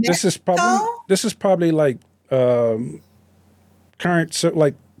this is probably like current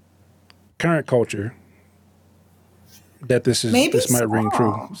culture that this might ring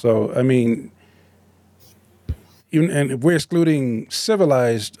true. So I mean, even and if we're excluding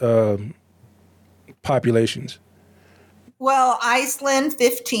civilized populations. Well, Iceland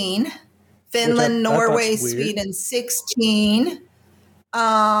 15, Finland, Norway, Sweden 16.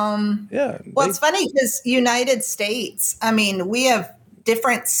 Yeah. Well, it's funny because United States, I mean, we have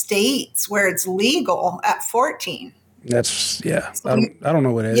different states where it's legal at 14. That's I don't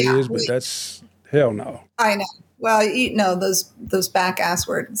know what that is, but that's hell no. I know. Well, you know those back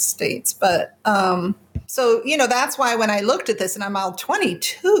assword states, but so that's why when I looked at this and I'm all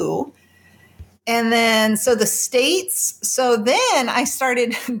 22, and then so the states. So then I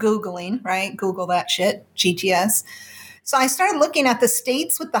started Googling, right? Google that shit, GTS. So I started looking at the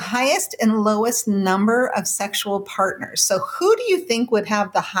states with the highest and lowest number of sexual partners. So who do you think would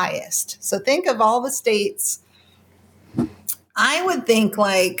have the highest? So think of all the states. I would think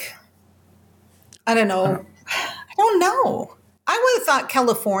like, I don't know. I don't know. I would have thought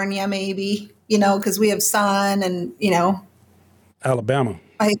California maybe, because we have sun and, Alabama.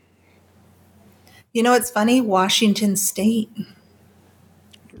 It's funny, Washington State.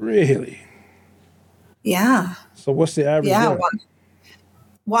 Really? Yeah. So what's the average there?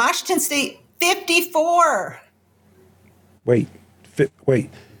 Washington State, 54. Wait.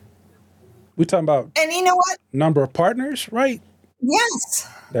 We're talking about and you know what? Number of partners, right? Yes.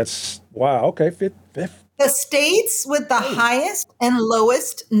 That's wow. Okay. The states with the highest and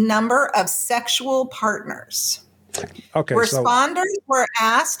lowest number of sexual partners. Okay. Responders were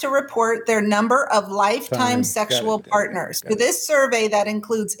asked to report their number of lifetime sexual partners. For this survey, that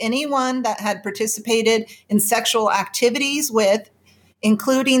includes anyone that had participated in sexual activities with,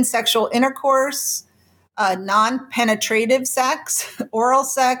 including sexual intercourse, non-penetrative sex, oral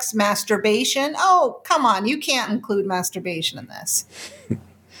sex, masturbation. Oh, come on. You can't include masturbation in this.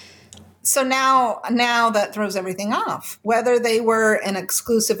 So now that throws everything off, whether they were an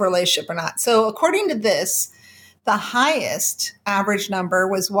exclusive relationship or not. So according to this, the highest average number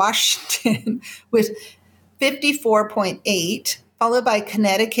was Washington with 54.8, followed by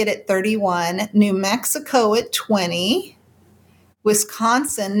Connecticut at 31, New Mexico at 20,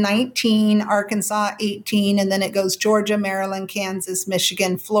 Wisconsin 19, Arkansas 18, and then it goes Georgia, Maryland, Kansas,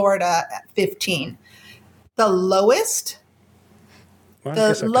 Michigan, Florida at 15. The lowest, well,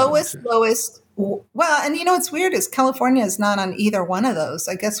 and what's weird is California is not on either one of those.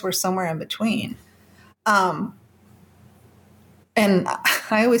 I guess we're somewhere in between. And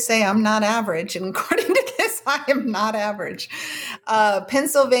I always say I'm not average. And according to this, I am not average.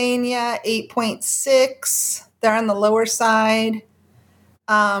 Pennsylvania, 8.6. They're on the lower side.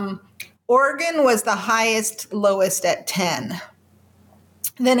 Oregon was the highest, lowest at 10.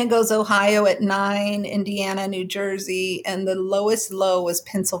 Then it goes Ohio at 9, Indiana, New Jersey, and the lowest low was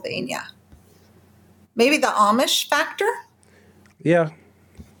Pennsylvania. Maybe the Amish factor? Yeah.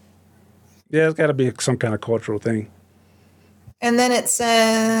 Yeah, it's got to be some kind of cultural thing. And then it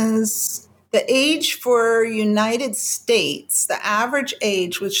says the age for United States, the average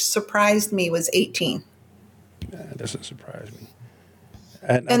age, which surprised me, was 18. That doesn't surprise me.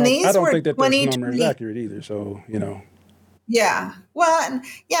 And I these don't were think that this number is 2020. accurate either. So, Yeah. Well,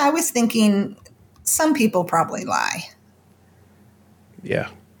 yeah, I was thinking some people probably lie. Yeah.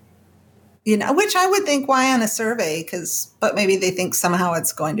 Which I would think, why on a survey? But maybe they think somehow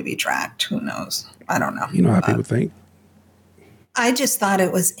it's going to be tracked. Who knows? I don't know. You know how people think. I just thought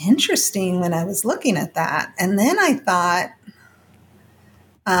it was interesting when I was looking at that. And then I thought,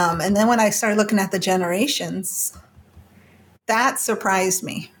 and then when I started looking at the generations, that surprised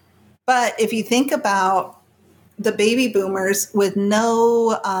me. But if you think about the baby boomers with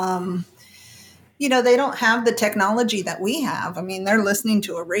no, they don't have the technology that we have. I mean, they're listening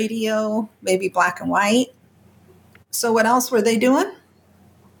to a radio, maybe black and white. So what else were they doing?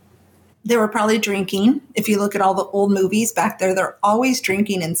 They were probably drinking. If you look at all the old movies back there, they're always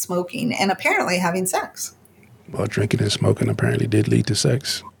drinking and smoking and apparently having sex. Well, drinking and smoking apparently did lead to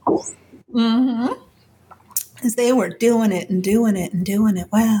sex. Mm-hmm. Because they were doing it and doing it and doing it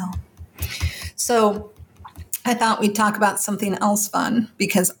well. So I thought we'd talk about something else fun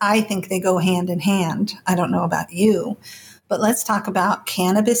because I think they go hand in hand. I don't know about you, but let's talk about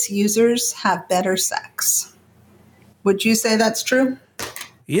cannabis users have better sex. Would you say that's true?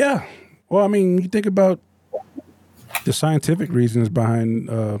 Yeah. Well, I mean, you think about the scientific reasons behind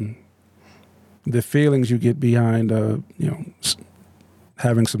the feelings you get behind,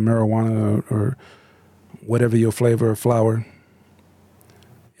 having some marijuana or whatever your flavor of flower.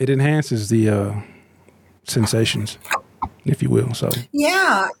 It enhances the sensations, if you will. So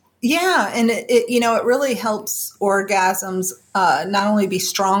yeah, and it really helps orgasms not only be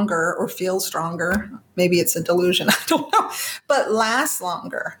stronger or feel stronger. Maybe it's a delusion, I don't know, but last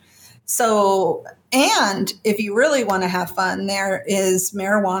longer. So, and if you really want to have fun, there is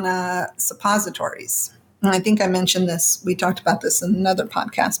marijuana suppositories. And I think I mentioned this. We talked about this in another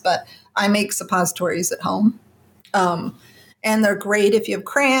podcast, but I make suppositories at home. And they're great if you have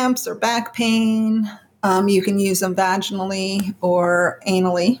cramps or back pain. You can use them vaginally or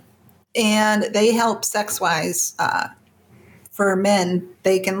anally. And they help sex-wise for men.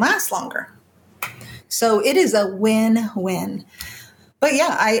 They can last longer. So it is a win-win. But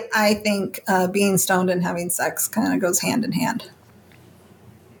yeah, I think being stoned and having sex kind of goes hand in hand.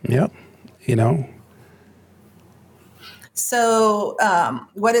 Yep. So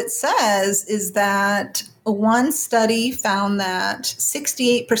what it says is that one study found that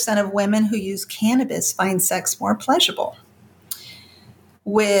 68% of women who use cannabis find sex more pleasurable,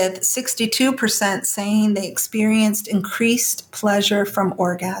 with 62% saying they experienced increased pleasure from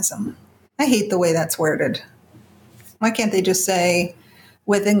orgasm. I hate the way that's worded. Why can't they just say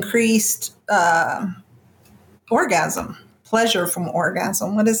with increased orgasm, pleasure from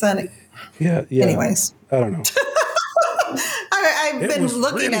orgasm? What is that? Yeah. Anyways. I don't know. I've been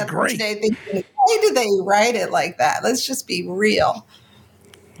looking at them today thinking, why did they write it like that? Let's just be real.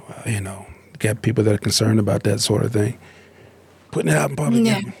 Well, got people that are concerned about that sort of thing. Putting it out in public.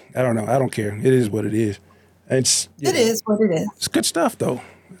 Yeah. I don't know. I don't care. It is what it is. It is what it is. It's good stuff, though.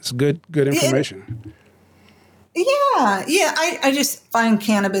 It's good information. Yeah. I just find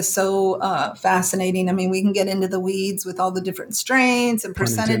cannabis so fascinating. I mean, we can get into the weeds with all the different strains and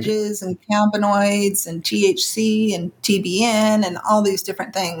percentages and cannabinoids and THC and TBN and all these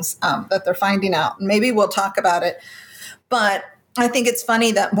different things that they're finding out. And maybe we'll talk about it. But I think it's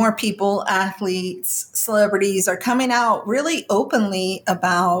funny that more people, athletes, celebrities are coming out really openly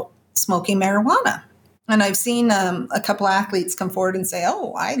about smoking marijuana. And I've seen a couple athletes come forward and say,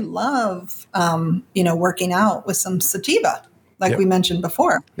 "Oh, I love, working out with some sativa," like we mentioned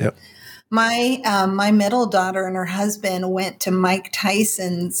before. Yep. My middle daughter and her husband went to Mike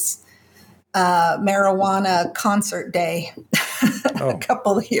Tyson's marijuana concert day a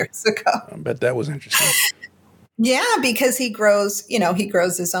couple of years ago. I bet that was interesting. Yeah, because he grows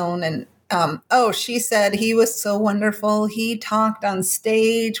his own. And she said he was so wonderful. He talked on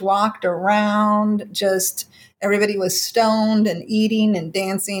stage, walked around, just everybody was stoned and eating and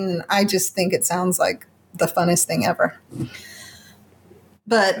dancing. And I just think it sounds like the funnest thing ever.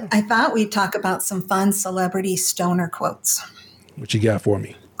 But I thought we'd talk about some fun celebrity stoner quotes. What you got for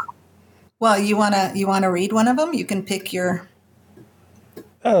me? Well, you wanna read one of them? You can pick your.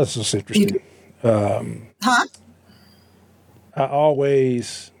 That's just interesting. Huh? I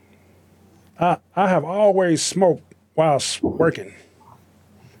always, I have always smoked while working.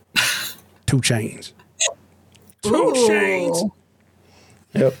 2 Chainz. 2 Chainz. Ooh.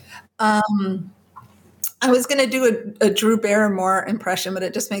 Yep. I was going to do a Drew Barrymore impression, but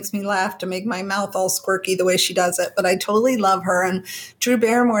it just makes me laugh to make my mouth all squirky the way she does it. But I totally love her. And Drew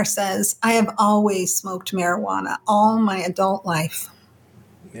Barrymore says, I have always smoked marijuana all my adult life.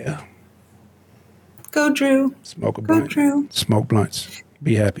 Yeah. Go, Drew. Smoke a Go, blunt. Drew. Smoke blunts.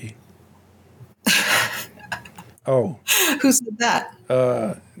 Be happy. Oh, Who said that?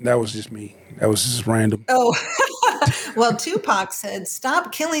 that was just me. That was just random. Oh, well, Tupac said,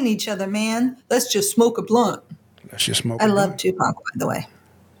 stop killing each other, man. Let's just smoke a blunt. Let's just smoke I a love blunt. Tupac, by the way.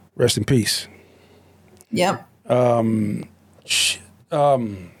 Rest in peace. Yep. Shit.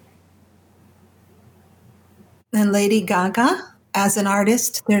 And Lady Gaga, as an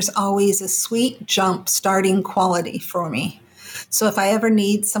artist, there's always a sweet jump starting quality for me. So if I ever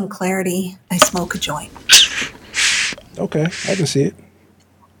need some clarity, I smoke a joint. Okay, I can see it.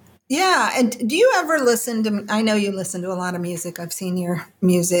 Yeah. And do you ever listen to, I know you listen to a lot of music. I've seen your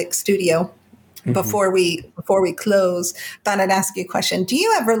music studio. Before we close, thought I'd ask you a question. Do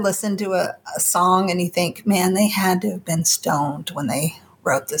you ever listen to a song and you think, man, they had to have been stoned when they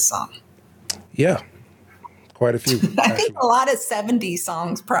wrote this song? Yeah, quite a few. I think a lot of 70s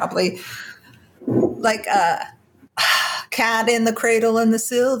songs probably, like Cat in the Cradle and the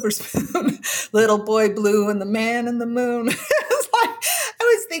Silver Spoon, Little Boy Blue and the Man in the Moon. It's like, I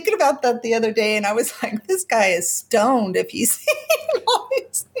was thinking about that the other day and I was like, this guy is stoned if he's singing all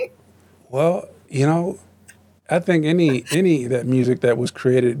these things. Well, I think any that music that was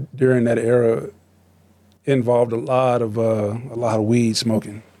created during that era involved a lot of weed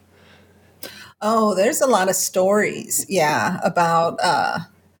smoking. Oh, there's a lot of stories, yeah, about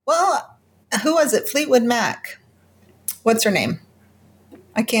well, who was it? Fleetwood Mac. What's her name?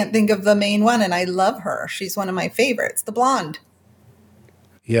 I can't think of the main one, and I love her. She's one of my favorites, the blonde.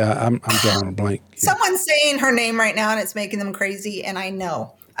 Yeah, I'm drawing a blank. Yeah. Someone's saying her name right now, and it's making them crazy. And I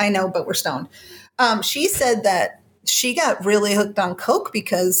know, but we're stoned. She said that she got really hooked on coke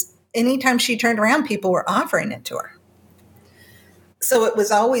because anytime she turned around, people were offering it to her. So it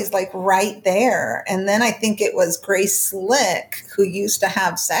was always like right there. And then I think it was Grace Slick who used to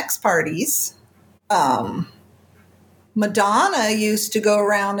have sex parties. Madonna used to go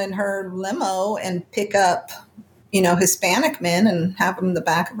around in her limo and pick up, Hispanic men and have them in the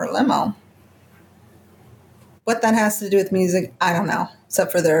back of her limo. What that has to do with music, I don't know,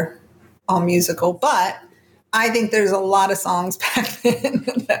 except for they're all musical. But I think there's a lot of songs back then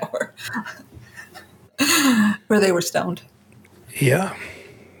that were where they were stoned. Yeah.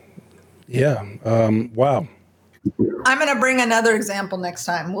 Yeah. Wow. I'm going to bring another example next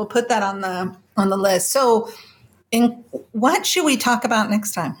time. We'll put that on the list. So, what should we talk about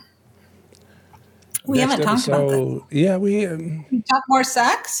next time? We haven't talked about this. Yeah, we talk more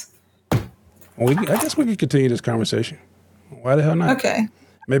sex. I guess we could continue this conversation. Why the hell not? Okay.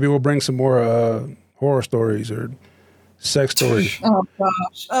 Maybe we'll bring some more horror stories or sex stories. Oh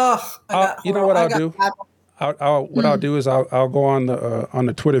gosh. Oh, you know what I'll do? I'll do is I'll go on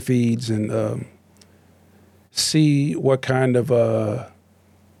the Twitter feeds and see what kind of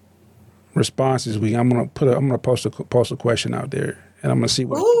responses I'm gonna post a question out there, and I'm gonna see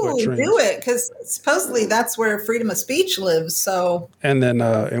what trends. Do it, because supposedly that's where freedom of speech lives. So. And then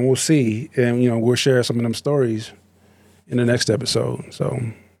we'll see, and we'll share some of them stories in the next episode. So.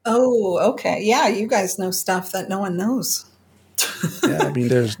 Oh, okay, yeah, you guys know stuff that no one knows. Yeah, I mean,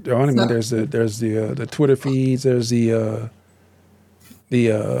 there's the Twitter feeds. There's the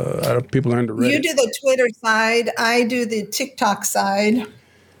people are into Reddit. You do the Twitter side. I do the TikTok side.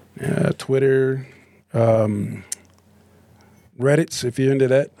 Twitter, Reddits. If you're into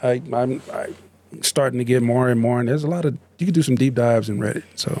that, I'm starting to get more and more. And there's a lot of you can do some deep dives in Reddit.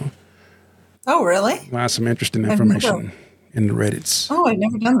 So. Oh, really? Find some interesting information in the Reddits. Oh, I've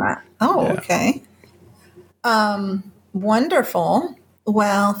never done that. Oh, yeah. Okay. Wonderful.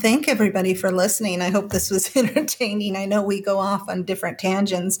 Well, thank everybody for listening. I hope this was entertaining. I know we go off on different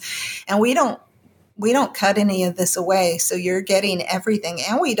tangents, and we don't cut any of this away. So you're getting everything,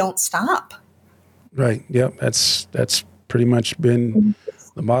 and we don't stop. Right. Yep. That's pretty much been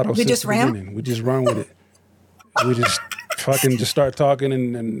the motto. We just ran. Beginning. We just run with it. We just fucking just start talking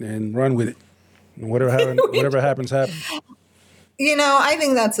and run with it. And whatever happens, happens. I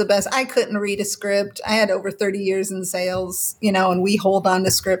think that's the best. I couldn't read a script. I had over 30 years in sales, and we hold on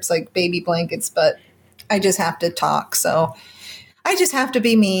to scripts like baby blankets, but I just have to talk. So I just have to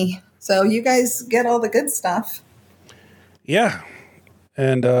be me. So you guys get all the good stuff. Yeah.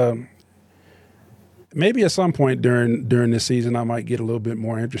 And maybe at some point during this season, I might get a little bit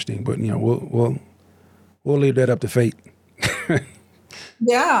more interesting, but we'll leave that up to fate.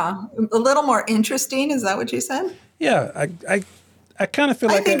 Yeah. A little more interesting. Is that what you said? Yeah. I kind of feel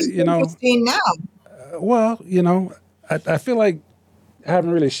like, think it's interesting now. I feel like I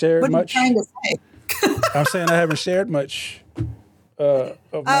haven't really shared What are you much. trying to say? I'm saying I haven't shared much of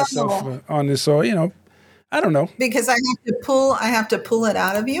myself on this. So, I don't know. Because I have to pull it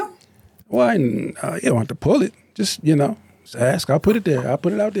out of you. Well, you don't have to pull it. Just ask. I'll put it there. I'll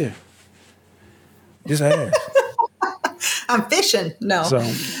put it out there. Just ask. I'm fishing. No. So, no,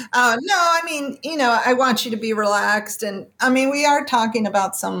 I mean, I want you to be relaxed. And I mean, we are talking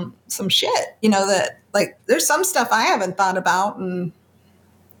about some shit, that like there's some stuff I haven't thought about in,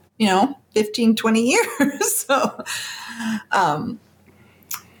 15, 20 years. So,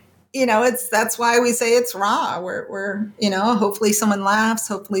 that's why we say it's raw. We're hopefully someone laughs.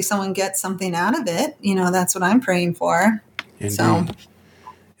 Hopefully someone gets something out of it. That's what I'm praying for.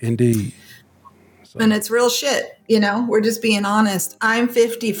 Indeed. So. And it's real shit. We're just being honest. I'm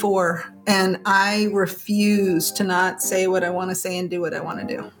 54 and I refuse to not say what I want to say and do what I want to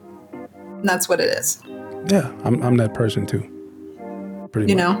do. And that's what it is. Yeah. I'm that person too.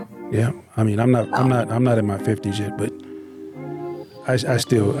 Pretty much. Yeah. I mean, I'm not in my 50s yet, but I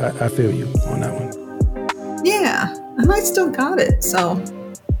still feel you on that one. Yeah. And I still got it. So,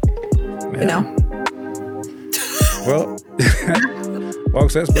 Well,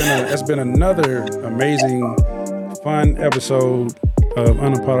 folks, that's been another amazing, fun episode of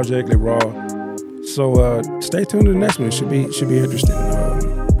Unapologetically Raw. So stay tuned to the next one. It should be interesting.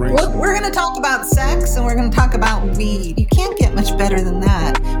 We're going to talk about sex and we're going to talk about weed. You can't get much better than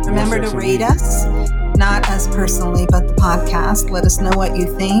that. Remember to rate us, not us personally, but the podcast. Let us know what you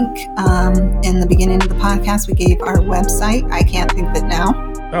think. In the beginning of the podcast, we gave our website. I can't think of it now.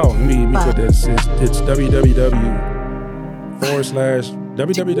 Oh, let me put this. It's www.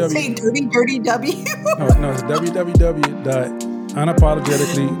 www. Say dirty W. No, it's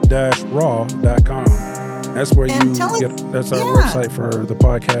www.unapologetically-raw.com. That's where that's our website for the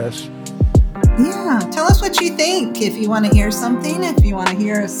podcast. Yeah. Tell us what you think. If you want to hear something, if you want to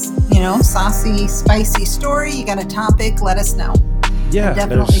hear us, saucy, spicy story, you got a topic, let us know. Yeah,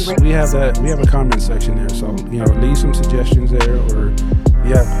 we have a comment section there. So, leave some suggestions there, or if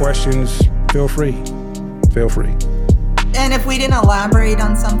you have questions, feel free. And if we didn't elaborate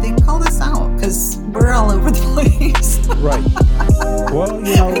on something, call us out because we're all over the place. Right. Well,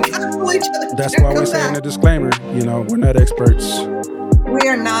 that's why we're saying a disclaimer. We're not experts. We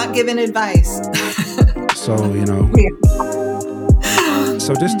are not giving advice. So,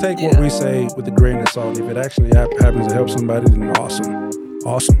 so just take what we say with a grain of salt. If it actually happens to help somebody, then awesome.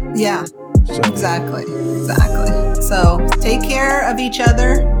 Yeah, so. Exactly. So take care of each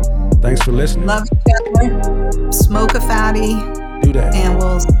other. Thanks for listening. Love each other. Smoke a fatty. Do that. And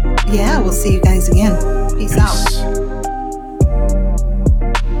we'll see you guys again. Peace out.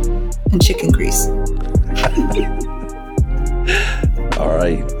 And chicken grease. All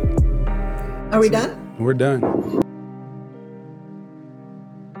right. Are we done? We're done.